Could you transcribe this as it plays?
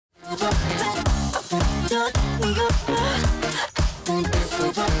Now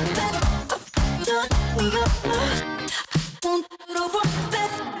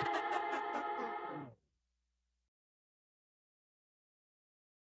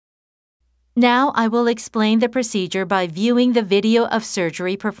I will explain the procedure by viewing the video of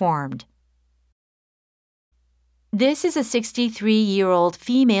surgery performed. This is a 63-year-old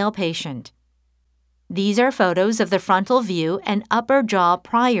female patient. These are photos of the frontal view and upper jaw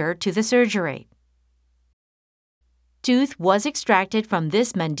prior to the surgery. Tooth was extracted from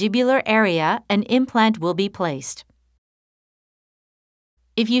this mandibular area. An implant will be placed.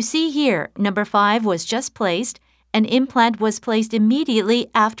 If you see here, number 5 was just placed. An implant was placed immediately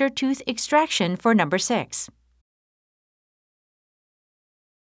after tooth extraction for number 6.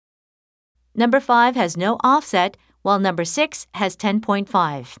 Number 5 has no offset, while number 6 has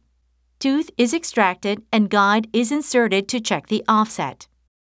 10.5. Tooth is extracted and guide is inserted to check the offset.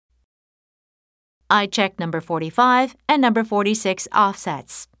 I check number 45 and number 46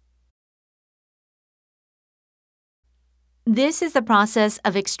 offsets. This is the process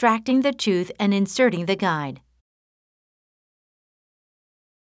of extracting the tooth and inserting the guide.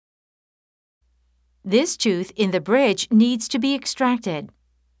 This tooth in the bridge needs to be extracted.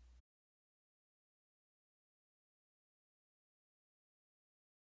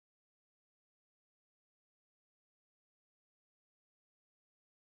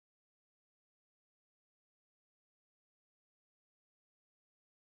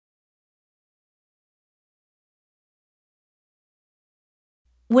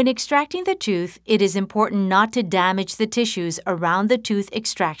 When extracting the tooth, it is important not to damage the tissues around the tooth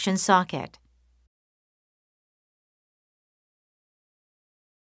extraction socket.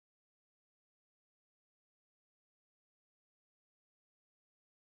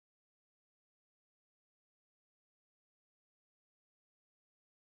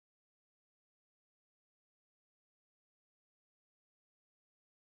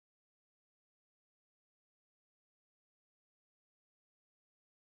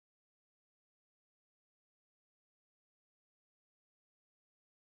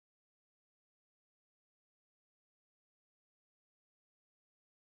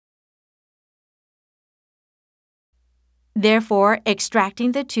 Therefore,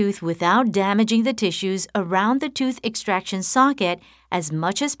 extracting the tooth without damaging the tissues around the tooth extraction socket as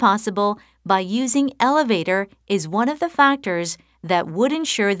much as possible by using elevator is one of the factors that would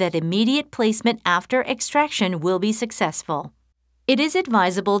ensure that immediate placement after extraction will be successful. It is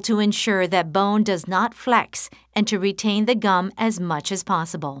advisable to ensure that bone does not flex and to retain the gum as much as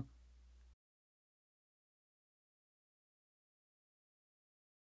possible.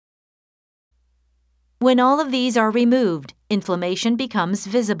 When all of these are removed, inflammation becomes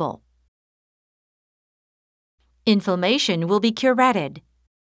visible. Inflammation will be curetted.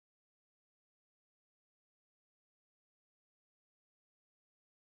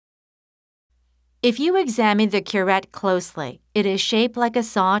 If you examine the curette closely, it is shaped like a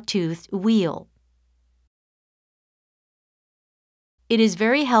saw-toothed wheel. It is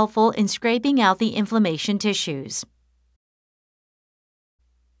very helpful in scraping out the inflammation tissues.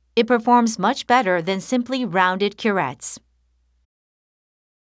 It performs much better than simply rounded curettes.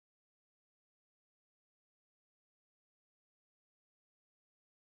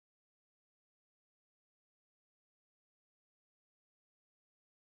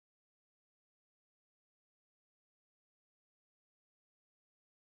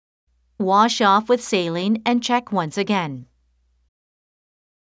 Wash off with saline and check once again.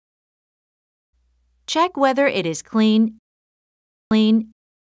 Check whether it is clean,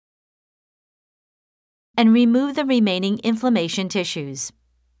 and remove the remaining inflammation tissues.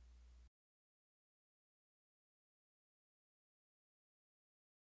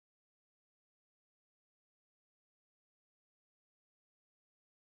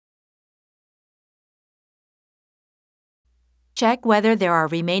 Check whether there are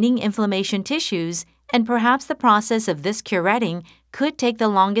remaining inflammation tissues, and perhaps the process of this curetting could take the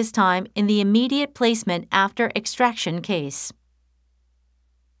longest time in the immediate placement after extraction case.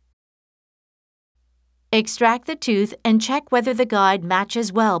 Extract the tooth and check whether the guide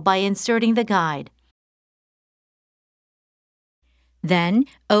matches well by inserting the guide. Then,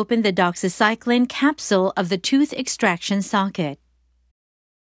 open the doxycycline capsule of the tooth extraction socket.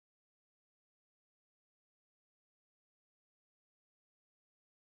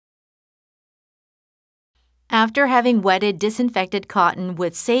 After having wetted disinfected cotton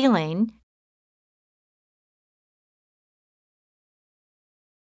with saline,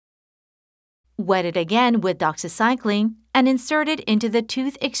 wet it again with doxycycline, and insert it into the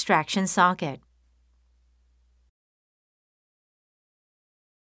tooth extraction socket.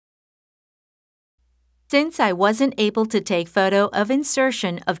 Since I wasn't able to take photo of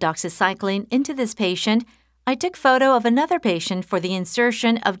insertion of doxycycline into this patient, I took photo of another patient for the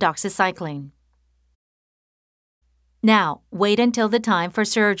insertion of doxycycline. Now, wait until the time for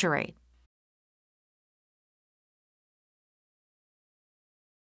surgery.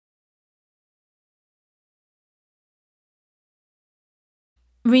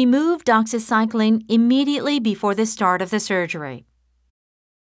 Remove doxycycline immediately before the start of the surgery.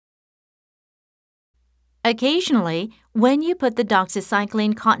 Occasionally, when you put the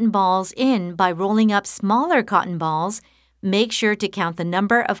doxycycline cotton balls in by rolling up smaller cotton balls, make sure to count the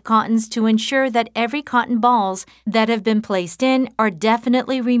number of cottons to ensure that every cotton balls that have been placed in are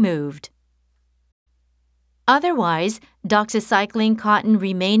definitely removed. Otherwise, doxycycline cotton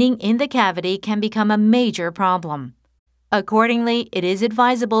remaining in the cavity can become a major problem. Accordingly, it is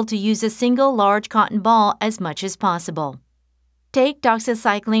advisable to use a single large cotton ball as much as possible. Take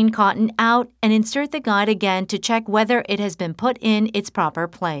doxycycline cotton out and insert the guide again to check whether it has been put in its proper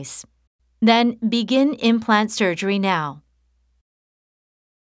place. Then begin implant surgery now.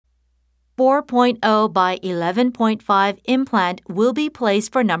 4.0 by 11.5 implant will be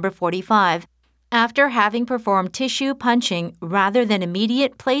placed for number 45 after having performed tissue punching rather than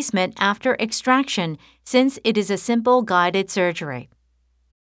immediate placement after extraction, since it is a simple guided surgery.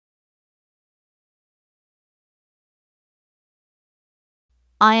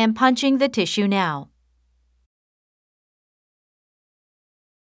 I am punching the tissue now.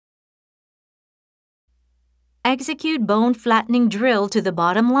 Execute bone flattening drill to the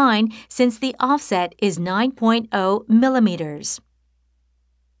bottom line since the offset is 9.0 millimeters.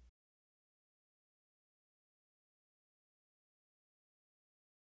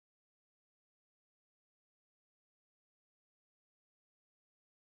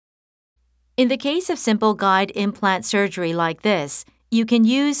 In the case of simple guide implant surgery like this, you can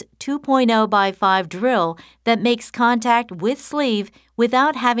use 2.0 by 5 drill that makes contact with sleeve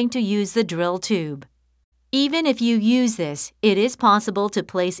without having to use the drill tube. Even if you use this, it is possible to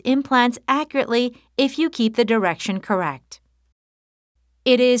place implants accurately if you keep the direction correct.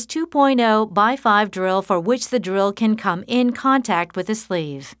 It is 2.0 by 5 drill for which the drill can come in contact with the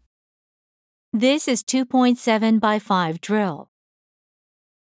sleeve. This is 2.7 by 5 drill.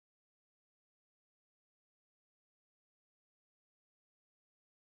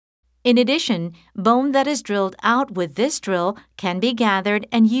 In addition, bone that is drilled out with this drill can be gathered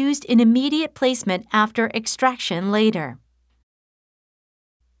and used in immediate placement after extraction later.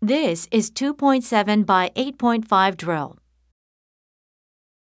 This is 2.7 by 8.5 drill.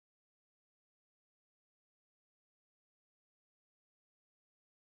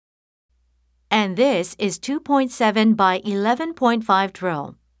 And this is 2.7 by 11.5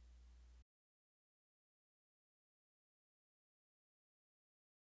 drill.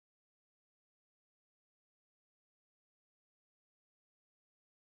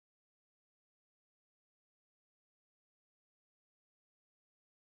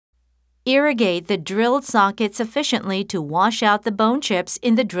 Irrigate the drilled socket sufficiently to wash out the bone chips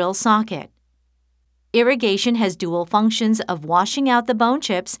in the drill socket. Irrigation has dual functions of washing out the bone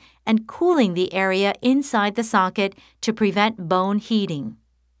chips and cooling the area inside the socket to prevent bone heating.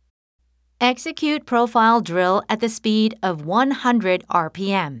 Execute profile drill at the speed of 100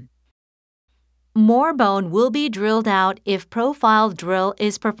 RPM. More bone will be drilled out if profile drill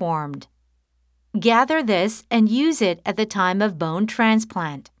is performed. Gather this and use it at the time of bone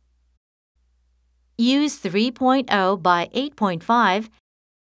transplant. Use 3.0 by 8.5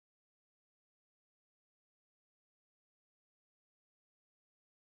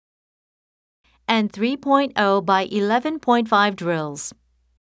 and 3.0 by 11.5 drills.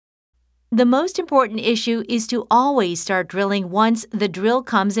 The most important issue is to always start drilling once the drill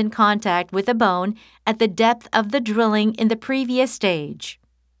comes in contact with a bone at the depth of the drilling in the previous stage.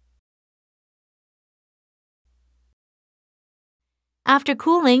 After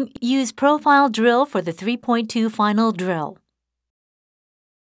cooling, use profile drill for the 3.2 final drill.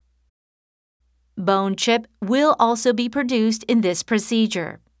 Bone chip will also be produced in this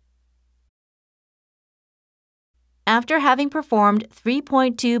procedure. After having performed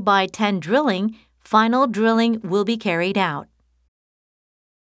 3.2 by 10 drilling, final drilling will be carried out.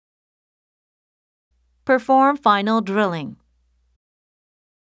 Perform final drilling.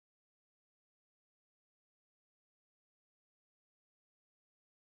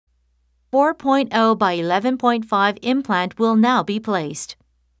 .0 by 11.5 implant will now be placed.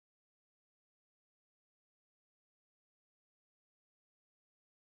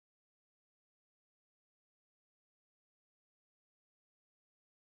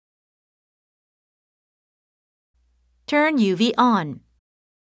 Turn UV on.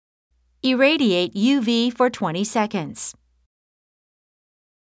 Irradiate UV for 20 seconds.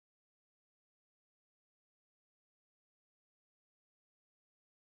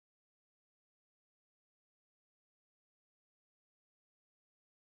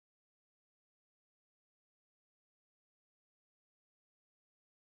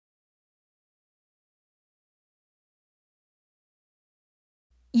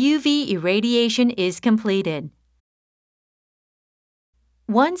 UV irradiation is completed.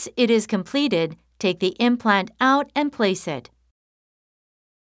 Once it is completed, take the implant out and place it.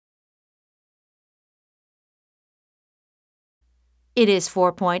 It is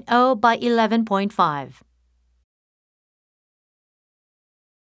 4.0 by 11.5.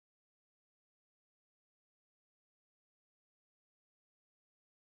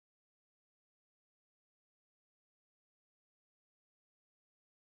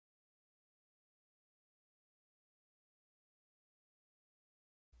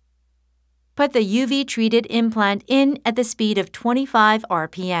 Put the UV-treated implant in at the speed of 25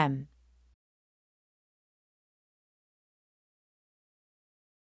 RPM.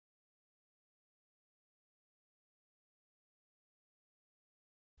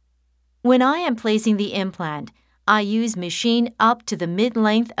 When I am placing the implant, I use machine up to the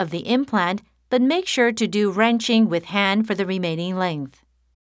mid-length of the implant, but make sure to do wrenching with hand for the remaining length.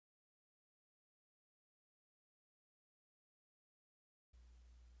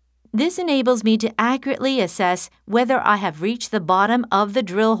 This enables me to accurately assess whether I have reached the bottom of the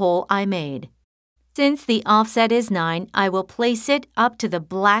drill hole I made. Since the offset is 9, I will place it up to the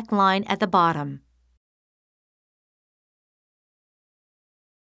black line at the bottom.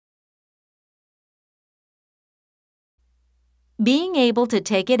 Being able to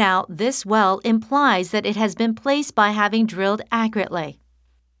take it out this well implies that it has been placed by having drilled accurately.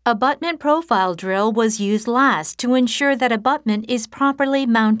 Abutment profile drill was used last to ensure that abutment is properly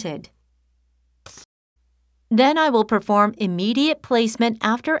mounted. Then I will perform immediate placement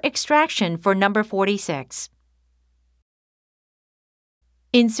after extraction for number 46.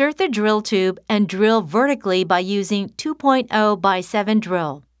 Insert the drill tube and drill vertically by using 2.0 by 7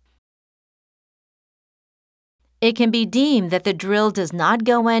 drill. It can be deemed that the drill does not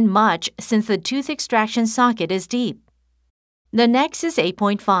go in much since the tooth extraction socket is deep. The next is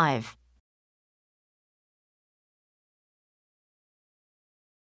 8.5.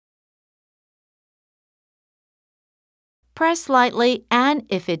 Press lightly and,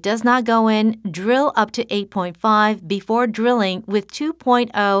 if it does not go in, drill up to 8.5 before drilling with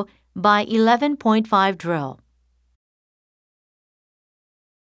 2.0 by 11.5 drill.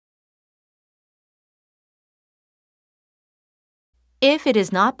 If it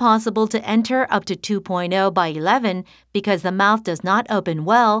is not possible to enter up to 2.0 by 11 because the mouth does not open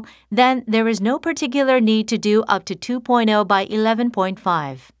well, then there is no particular need to do up to 2.0 by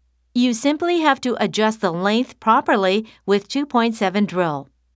 11.5. You simply have to adjust the length properly with 2.7 drill.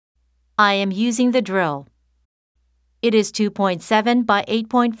 I am using the drill. It is 2.7 by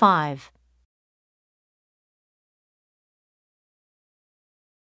 8.5.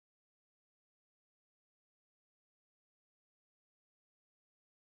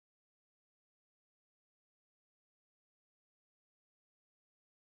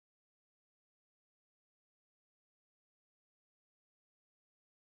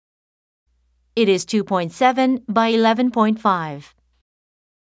 It is 2.7 by 11.5.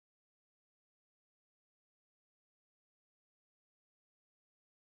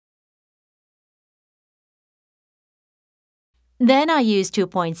 Then I use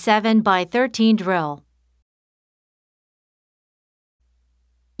 2.7 by 13 drill.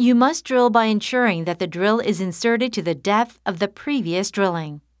 You must drill by ensuring that the drill is inserted to the depth of the previous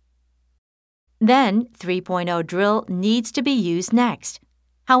drilling. Then 3.0 drill needs to be used next.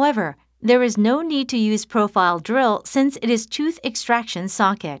 However, there is no need to use profile drill since it is tooth extraction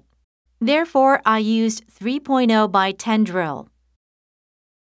socket. Therefore, I used 3.0 by 10 drill.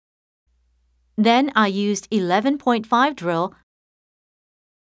 Then I used 11.5 drill,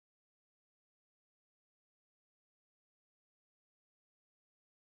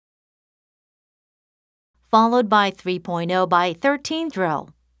 followed by 3.0 by 13 drill.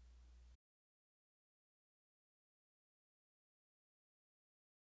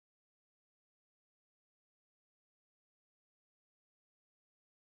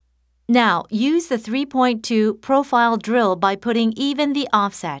 Now, use the 3.2 profile drill by putting even the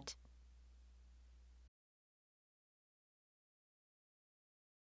offset.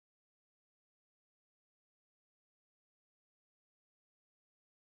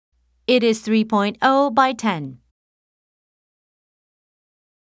 It is 3.0 by 10.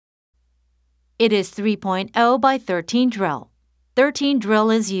 It is 3.0 by 13 drill. 13 drill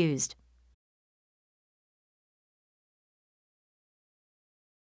is used.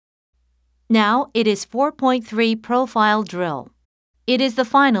 Now it is 4.3 profile drill. It is the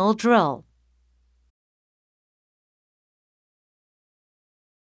final drill.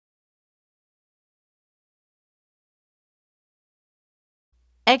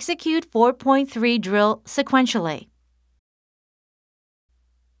 Execute 4.3 drill sequentially.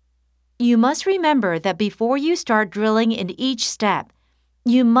 You must remember that before you start drilling in each step,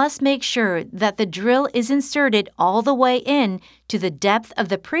 you must make sure that the drill is inserted all the way in to the depth of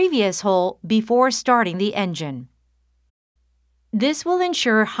the previous hole before starting the engine. This will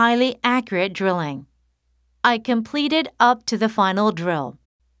ensure highly accurate drilling. I completed up to the final drill.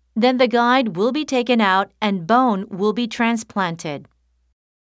 Then the guide will be taken out and bone will be transplanted.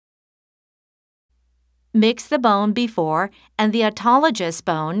 Mix the bone before and the autologous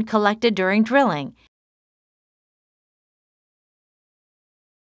bone collected during drilling.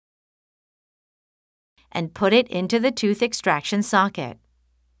 And put it into the tooth extraction socket.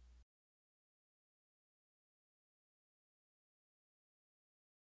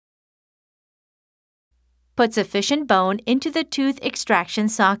 Put sufficient bone into the tooth extraction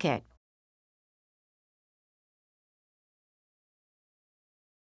socket.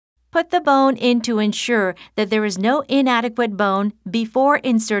 Put the bone in to ensure that there is no inadequate bone before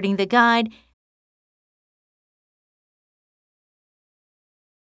inserting the guide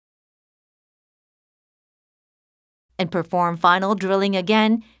and perform final drilling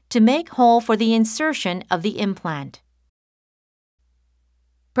again to make hole for the insertion of the implant.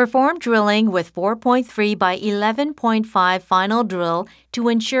 Perform drilling with 4.3 by 11.5 final drill to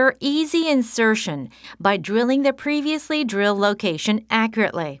ensure easy insertion by drilling the previously drilled location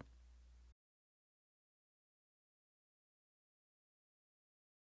accurately.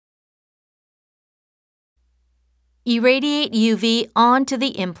 Irradiate UV onto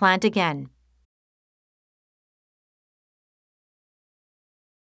the implant again.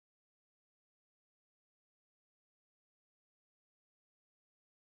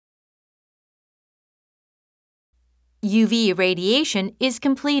 UV irradiation is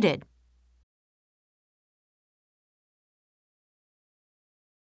completed.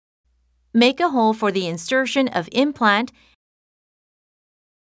 Make a hole for the insertion of implant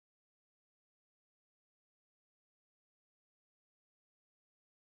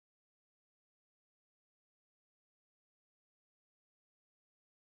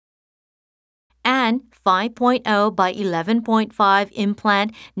and 5.0 by 11.5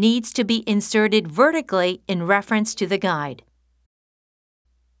 implant needs to be inserted vertically in reference to the guide.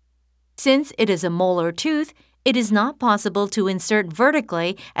 Since it is a molar tooth, it is not possible to insert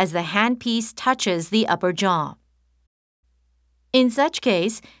vertically as the handpiece touches the upper jaw. In such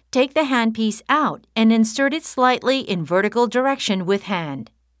case, take the handpiece out and insert it slightly in vertical direction with hand.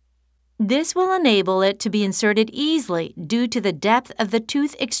 This will enable it to be inserted easily due to the depth of the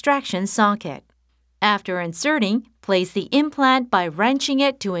tooth extraction socket. After inserting, place the implant by wrenching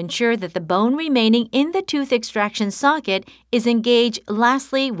it to ensure that the bone remaining in the tooth extraction socket is engaged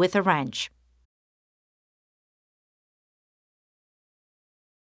lastly with a wrench.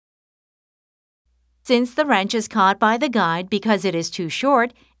 Since the wrench is caught by the guide because it is too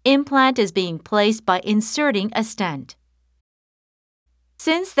short, implant is being placed by inserting a stent.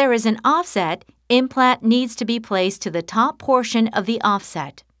 Since there is an offset, implant needs to be placed to the top portion of the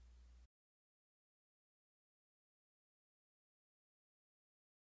offset.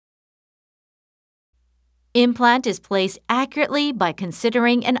 Implant is placed accurately by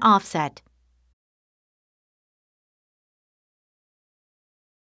considering an offset.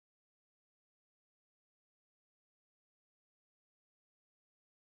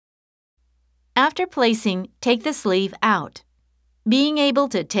 After placing, take the sleeve out. Being able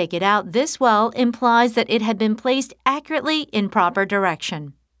to take it out this well implies that it had been placed accurately in proper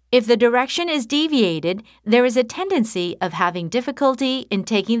direction. If the direction is deviated, there is a tendency of having difficulty in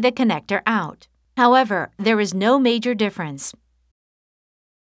taking the connector out. However, there is no major difference.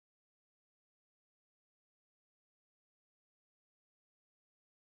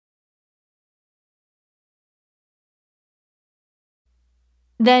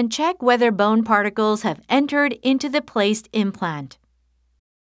 Then check whether bone particles have entered into the placed implant.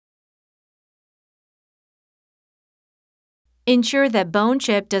 Ensure that bone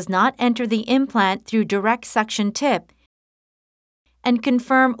chip does not enter the implant through direct suction tip and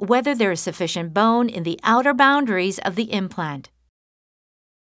confirm whether there is sufficient bone in the outer boundaries of the implant.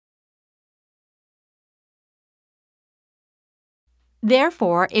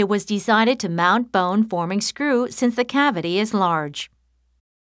 Therefore, it was decided to mount bone-forming screw since the cavity is large.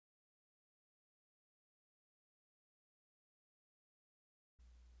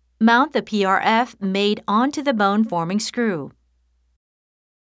 Mount the PRF made onto the bone-forming screw.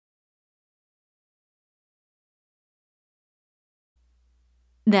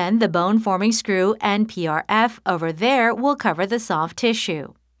 Then the bone-forming screw and PRF over there will cover the soft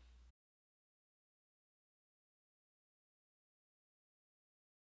tissue.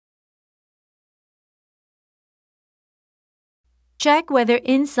 Check whether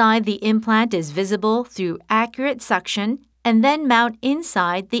inside the implant is visible through accurate suction and then mount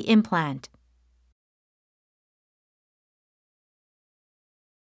inside the implant.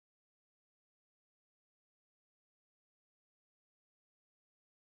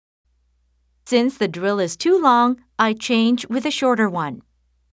 Since the drill is too long, I change with a shorter one.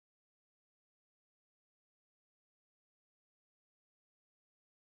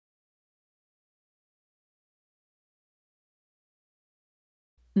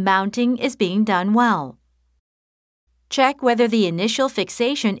 Mounting is being done well. Check whether the initial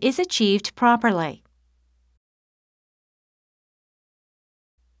fixation is achieved properly.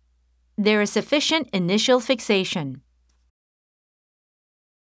 There is sufficient initial fixation.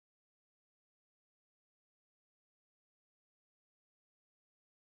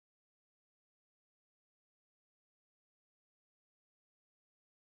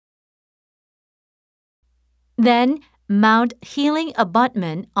 Then, mount healing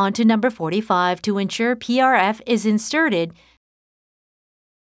abutment onto number 45 to ensure PRF is inserted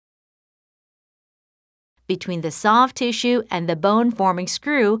between the soft tissue and the bone-forming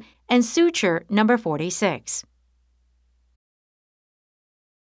screw and suture number 46.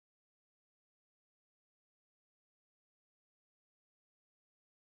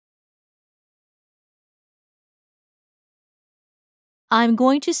 I'm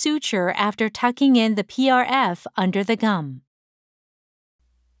going to suture after tucking in the PRF under the gum.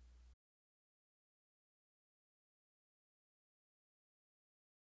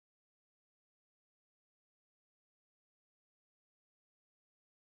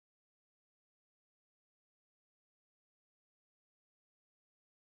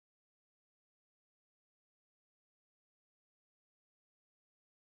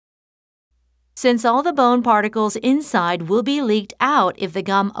 Since all the bone particles inside will be leaked out if the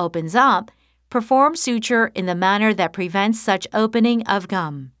gum opens up, perform suture in the manner that prevents such opening of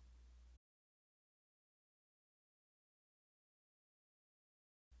gum.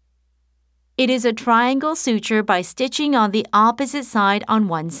 It is a triangle suture by stitching on the opposite side on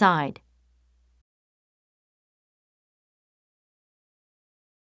one side.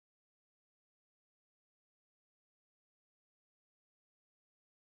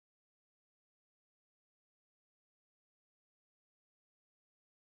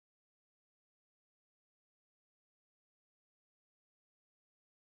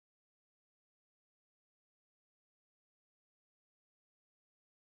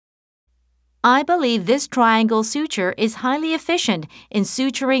 I believe this triangle suture is highly efficient in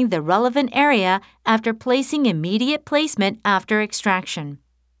suturing the relevant area after placing immediate placement after extraction.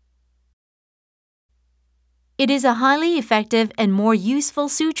 It is a highly effective and more useful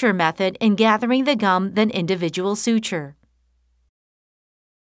suture method in gathering the gum than individual suture.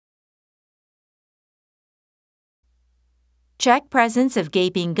 Check presence of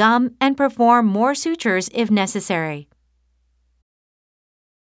gaping gum and perform more sutures if necessary.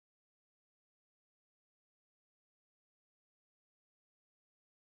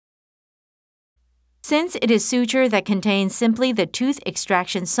 Since it is suture that contains simply the tooth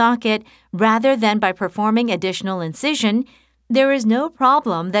extraction socket rather than by performing additional incision, there is no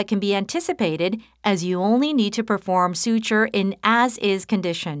problem that can be anticipated as you only need to perform suture in as-is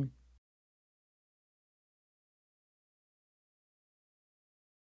condition.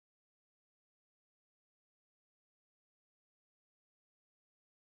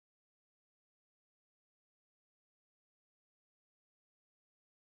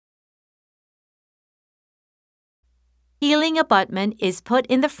 Healing abutment is put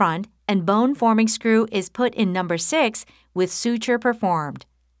in the front and bone-forming screw is put in number 6 with suture performed.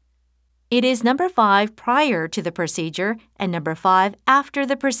 It is number 5 prior to the procedure and number 5 after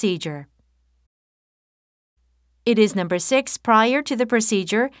the procedure. It is number 6 prior to the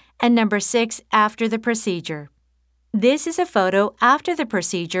procedure and number 6 after the procedure. This is a photo after the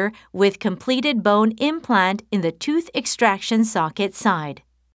procedure with completed bone implant in the tooth extraction socket side.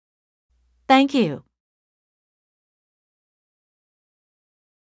 Thank you.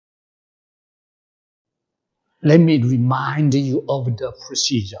 Let me remind you of the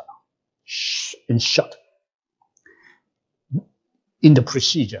procedure in short. In the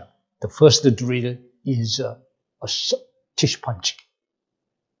procedure, the first drill is a tissue punch.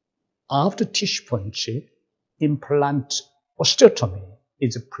 After tissue punch, implant osteotomy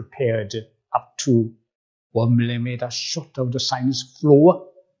is prepared up to 1 millimeter short of the sinus floor.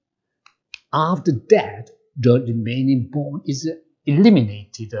 After that, the remaining bone is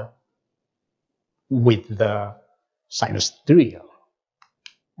eliminated with the sinus DIO.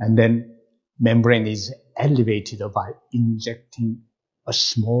 And then membrane is elevated by injecting a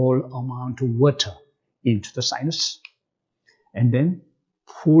small amount of water into the sinus, and then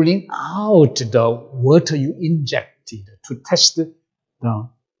pulling out the water you injected to test the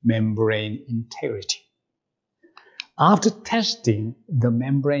membrane integrity. After testing the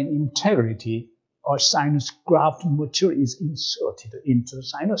membrane integrity, a sinus graft material is inserted into the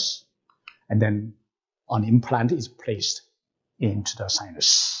sinus, and then an implant is placed into the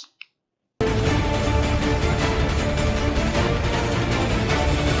sinus.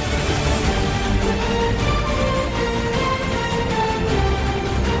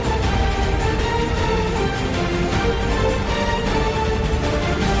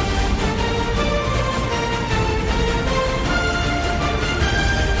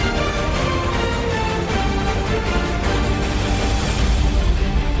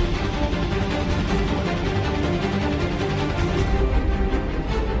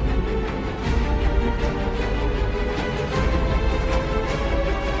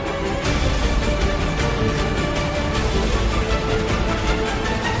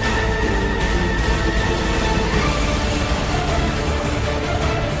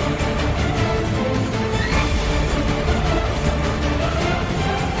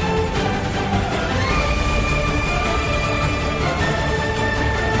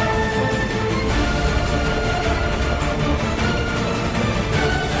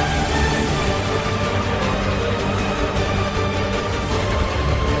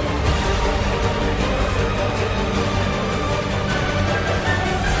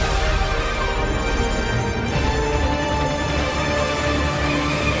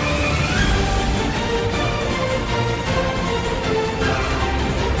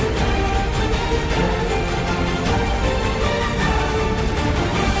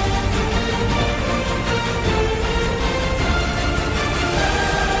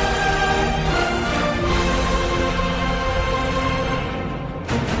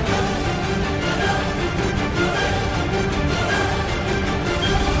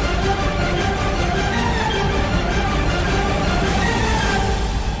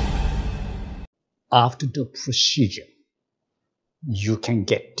 After the procedure, you can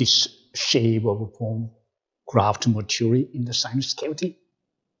get this shape of form graft material in the sinus cavity.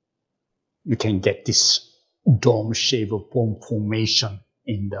 You can get this dome shape of form formation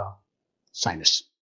in the sinus.